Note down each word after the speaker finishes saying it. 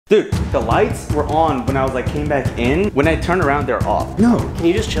Dude, the lights were on when I was like came back in. When I turned around, they're off. No. Can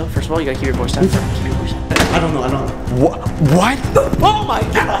you just chill? First of all, you gotta keep your voice down. Keep your voice down. I don't know. What? Oh my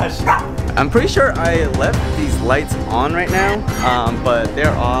gosh. I'm pretty sure I left these lights on right now, but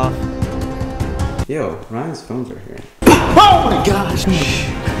they're off. Yo, Ryan's phone's right here. Oh my gosh.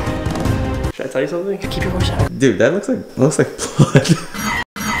 Should I tell you something? Keep your voice down. Dude, that looks like blood.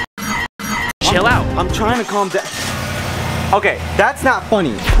 Chill out. I'm trying to calm down. Okay, that's not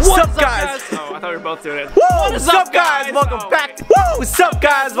funny. What's up, guys? Oh, I thought we were both doing it. What's up, guys? Welcome back. What's up,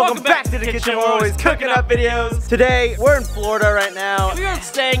 guys? Welcome back to the kitchen. We're always cooking up videos. Today, we're in Florida right now. We are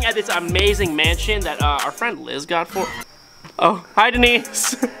staying at this amazing mansion that our friend Liz got for. Oh, hi,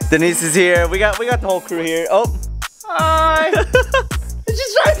 Denise. Denise is here. We got the whole crew here. Oh, hi.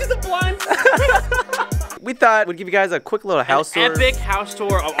 She's trying to do the blind. We thought we'd give you guys a quick little house tour. Epic house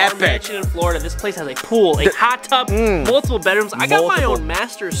tour of our mansion in Florida. This place has a pool, a hot tub, multiple bedrooms. I got my own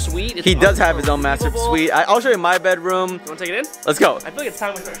master suite. It's he does have his own master suite. I'll show you my bedroom. You want to take it in? Let's go. I feel like it's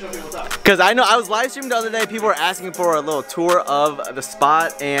time we start showing people what's up. Because I know I was live streaming the other day. People were asking for a little tour of the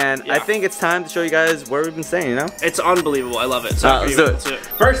spot, and I think it's time to show you guys where we've been staying. You know? It's unbelievable. I love it. So let's do it.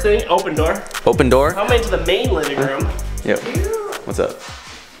 First thing, open door. Open door. Come into the main living room. Yep. What's up?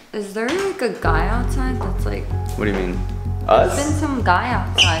 Is there like a guy outside that's like... What do you mean? Us? There's been some guy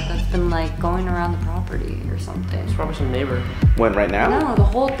outside that's been like going around the property or something. It's probably some neighbor. When, right now? No, the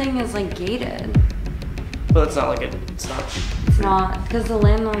whole thing is like gated. But it's not like it, it's not. It's not, because the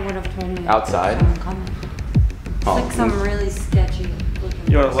landlord would have told me. Outside? Someone coming. It's like some really sketchy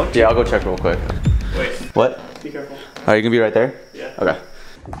looking. You want to look? Yeah, I'll go check real quick. Wait. What? Be careful. Are you gonna be right there? Yeah. Okay.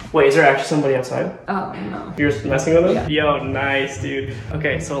 Wait, is there actually somebody outside? Oh, no. You're just messing with him? Yeah. Yo, nice, dude.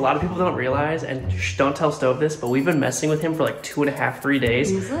 Okay, so a lot of people don't realize, and don't tell Stove this, but we've been messing with him for like 2.5, 3 days.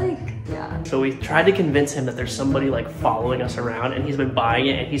 He's like, yeah. So we tried to convince him that there's somebody like following us around, and he's been buying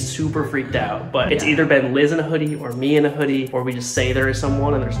it, and he's super freaked out. But it's either been Liz in a hoodie, or me in a hoodie, or we just say there is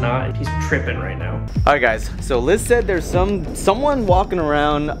someone and there's not. He's tripping right now. All right, guys. So Liz said there's someone walking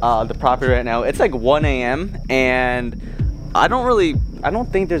around the property right now. It's like 1 a.m. and I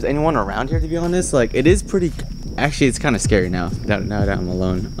don't think there's anyone around here, to be honest. Like, it is pretty, actually, it's kind of scary now that I'm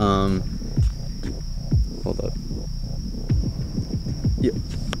alone. Hold up. Yeah.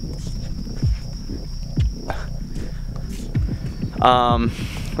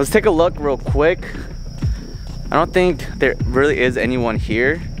 Let's take a look real quick. I don't think there really is anyone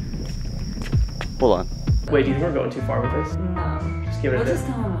here. Hold on. Wait, do you think we're going too far with this? No. Just give it a We'll just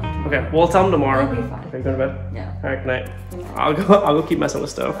tell him. Okay, we'll tell him tomorrow. It'll be fine. Okay, go to bed? Yeah. All right, good night. I'll go keep messing with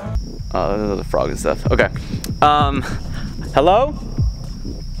Stove. Oh, the frog and stuff. Okay. Hello?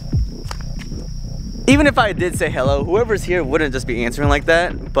 Even if I did say hello, whoever's here wouldn't just be answering like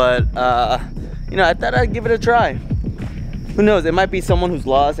that. But, you know, I thought I'd give it a try. Who knows? It might be someone who's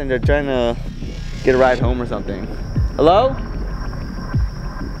lost and they're trying to get a ride home or something. Hello?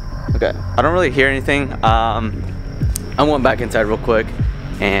 Okay. I don't really hear anything. I went back inside real quick,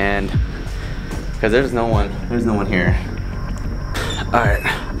 and because there's no one here. All right,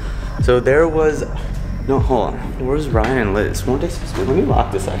 so there was no, hold on, where's Ryan and Liz? Weren't they supposed to be? Let me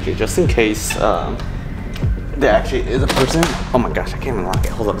lock this actually, just in case there actually is a person. Oh my gosh, I can't even lock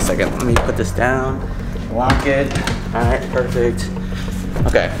it. Hold up a second, let me put this down, lock it. All right, perfect.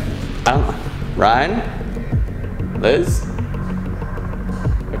 Okay, I don't know. Ryan, Liz.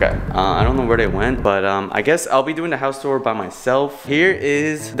 Okay, I don't know where they went, but I guess I'll be doing the house tour by myself. Here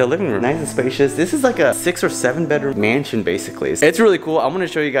is the living room, nice and spacious. This is like a 6 or 7 bedroom mansion, basically. It's really cool. I'm gonna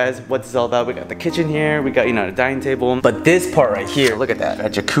show you guys what this is all about. We got the kitchen here, we got, you know, the dining table, but this part right here, look at that, a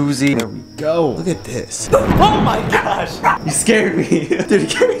jacuzzi. There we go. Look at this. Oh my gosh, you scared me. Dude,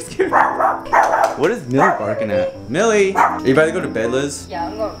 you scared me. What is Millie barking at? Millie, are you about to go to bed, Liz? Yeah,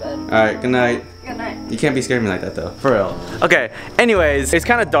 I'm going to bed. All right, good night. Good night. You can't be scaring me like that though, for real. Okay, anyways, it's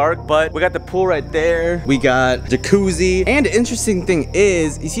kind of dark, but we got the pool right there. We got jacuzzi. And the interesting thing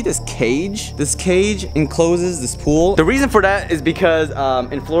is, you see this cage? This cage encloses this pool. The reason for that is because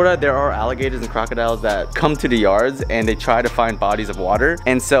in Florida, there are alligators and crocodiles that come to the yards and they try to find bodies of water.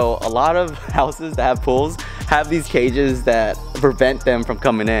 And so a lot of houses that have pools have these cages that prevent them from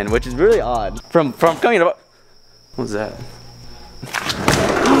coming in, which is really odd. From coming up. What's that?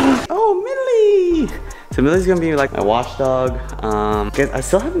 Oh, Millie! So Millie's gonna be like my watchdog. I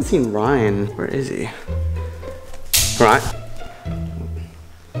still haven't seen Ryan. Where is he? Ryan?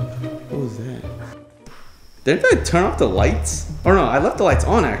 What was that? Didn't I turn off the lights? Or no, I left the lights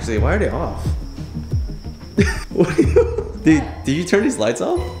on actually. Why are they off? What are you? Did you turn these lights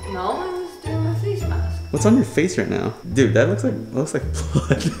off? No, I was doing a face mask. What's on your face right now? Dude, that looks like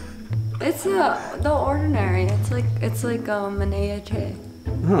blood. It's the ordinary. It's like an AHA.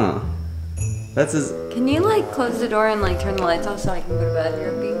 Huh. That's his. Can you like close the door and like turn the lights off so I can go to bed?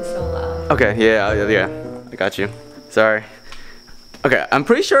 You're being so loud. Okay, yeah. I got you. Sorry. Okay, I'm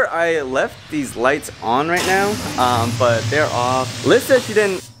pretty sure I left these lights on right now, but they're off. Liz said she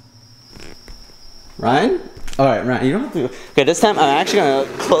didn't. Ryan? All right, Ryan, you don't have to. Okay, this time I'm actually gonna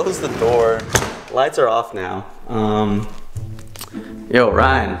close the door. Lights are off now. Yo,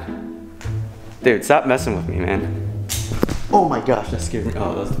 Ryan. Dude, stop messing with me, man. Oh my gosh, that scared me.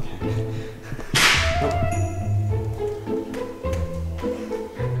 Oh, that's okay.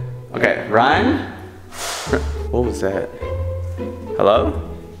 Okay, Ryan? What was that? Hello?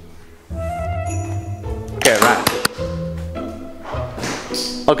 Okay, Ryan.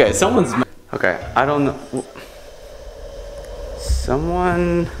 Okay, someone's... Okay, I don't know...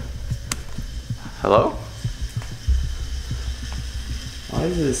 Someone... Hello? Why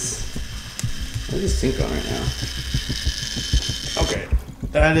is this sync on right now? Okay,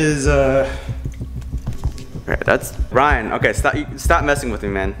 that is Okay, that's Ryan. Okay, stop messing with me,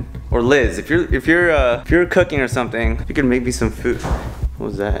 man. Or Liz, if you're cooking or something, you can make me some food. What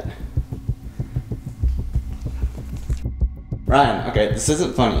was that? Ryan, okay, this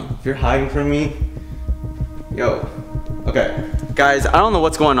isn't funny. If you're hiding from me, yo. Okay, guys, I don't know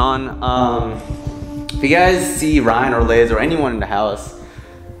what's going on. If you guys see Ryan or Liz or anyone in the house,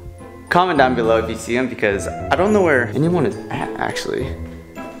 comment down below if you see them, because I don't know where anyone is at actually.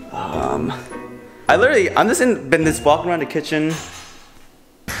 I'm just been walking around the kitchen.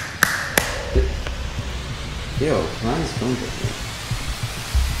 Yo, Ryan's phone broke.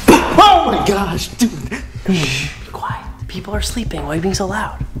 Oh my gosh, dude! Shh, be quiet. People are sleeping. Why are you being so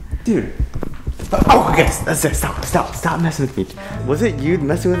loud? Dude. Oh, okay, that's it. Stop messing with me. Was it you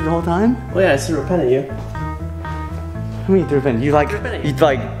messing with me the whole time? Oh yeah, I see repent at you. What do you mean through repent? You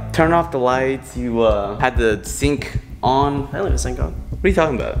like turn off the lights. You had the sink on. I leave the sink on. What are you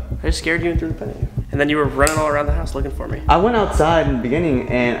talking about? I just scared you and threw the pen at you. And then you were running all around the house looking for me. I went outside in the beginning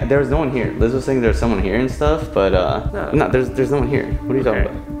and there was no one here. Liz was saying there's someone here and stuff, but no, there's no one here. What are you talking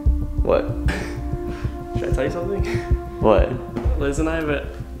about? What? Should I tell you something? What? Liz and I,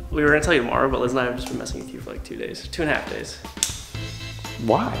 we were gonna tell you tomorrow, but Liz and I have just been messing with you for like 2 days, 2.5 days.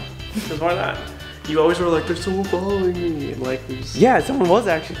 Why? Because why not? You always were like, there's someone following me. And like, yeah, someone was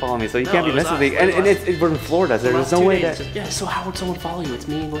actually following me, so you can't be messing with me. And we're in Florida, so there's no way that... Yeah, so how would someone follow you? It's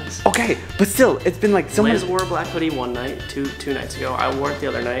me and Liz. Okay, but still, it's been like someone... Liz wore a black hoodie one night, two nights ago. I wore it the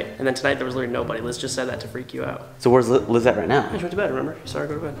other night, and then tonight there was literally nobody. Liz just said that to freak you out. So where's Liz at right now? She went to bed, remember? You saw her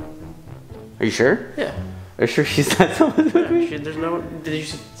go to bed. Are you sure? Yeah. Are you sure she said something with me? There's no one... Did you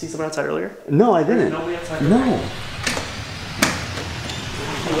see someone outside earlier? No, I didn't. There's nobody outside. No.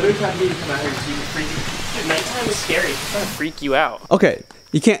 I literally tried to get you to come out here so you could freak you. Dude, nighttime is scary. It's trying to freak you out. Okay,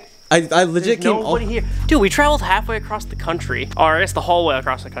 you can't. I legit There's came. Nobody here. Dude, we traveled halfway across the country. Or I guess the whole way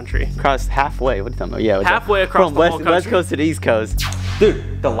across the country. Across halfway. What are you talking about? Yeah. Halfway across from the whole country. West Coast to the East Coast.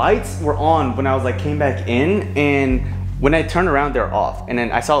 Dude, the lights were on when I was like came back in, and when I turned around, they're off. And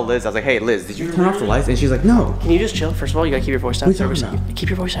then I saw Liz. I was like, "Hey, Liz, did you turn off the lights?" And she's like, "No." Can you just chill? First of all, you gotta keep your voice down. What are you talking about? Keep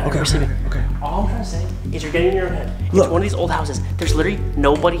your voice down. Okay, We're sleeping. okay. All I'm trying to say is you're getting in your own head. Look. It's one of these old houses. There's literally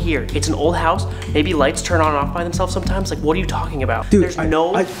nobody here. It's an old house. Maybe lights turn on and off by themselves sometimes. Like, what are you talking about? Dude, there's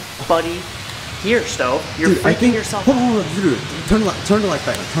nobody here, Stowe. You're freaking yourself out. Hold on, dude. Turn the lights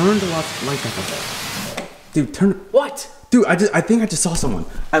back on. Turn the lights back on. Dude, turn. What? Dude, I think I just saw someone.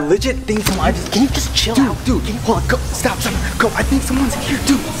 I legit think someone. Can you just chill out? Dude, hold on. Go. Stop. Go. I think someone's here,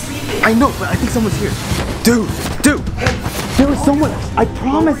 dude. I know, but I think someone's here. Dude. There was someone. I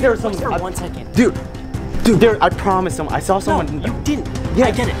promise there was someone. For 1 second. Dude, I promise someone. I saw someone. No, you didn't. Yeah.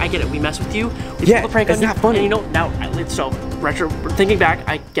 I get it. We mess with you. We Yeah, pulled a prank it's on you. not funny. And you know, now, thinking back,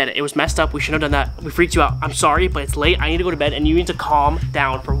 I get it. It was messed up. We shouldn't have done that. We freaked you out. I'm sorry, but it's late. I need to go to bed, and you need to calm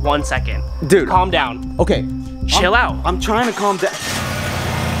down for 1 second. Dude. Calm down. Okay. Chill out. I'm trying to calm down.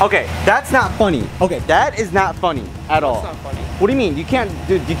 Okay, that's not funny. Okay, that is not funny at all. That's not funny. What do you mean? You can't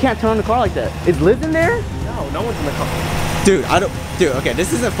turn on the car like that. Is Liz in there? No one's in the car. Dude, okay,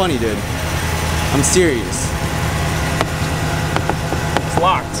 this isn't funny, dude. I'm serious. It's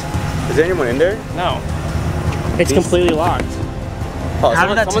locked. Is there anyone in there? No. It's completely locked. Oh,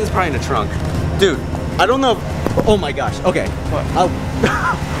 someone's probably in the trunk. Dude, I don't know if, oh my gosh, okay. What?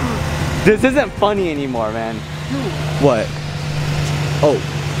 This isn't funny anymore, man. What? Oh.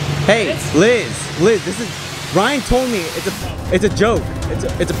 Hey, Liz, this is, Ryan told me it's a joke.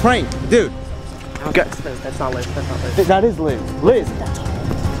 It's a prank, dude. Okay. That's not Liz. That is Liz. Liz.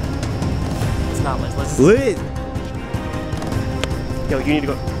 It's not Liz. Liz. Yo, you need to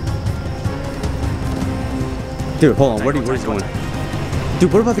go. Dude, hold on. Where's he going?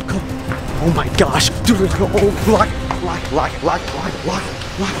 Dude, what about the couple? Oh my gosh. Dude, let's go. Oh, lock it.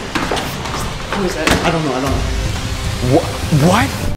 What? Who is that? I don't know. What?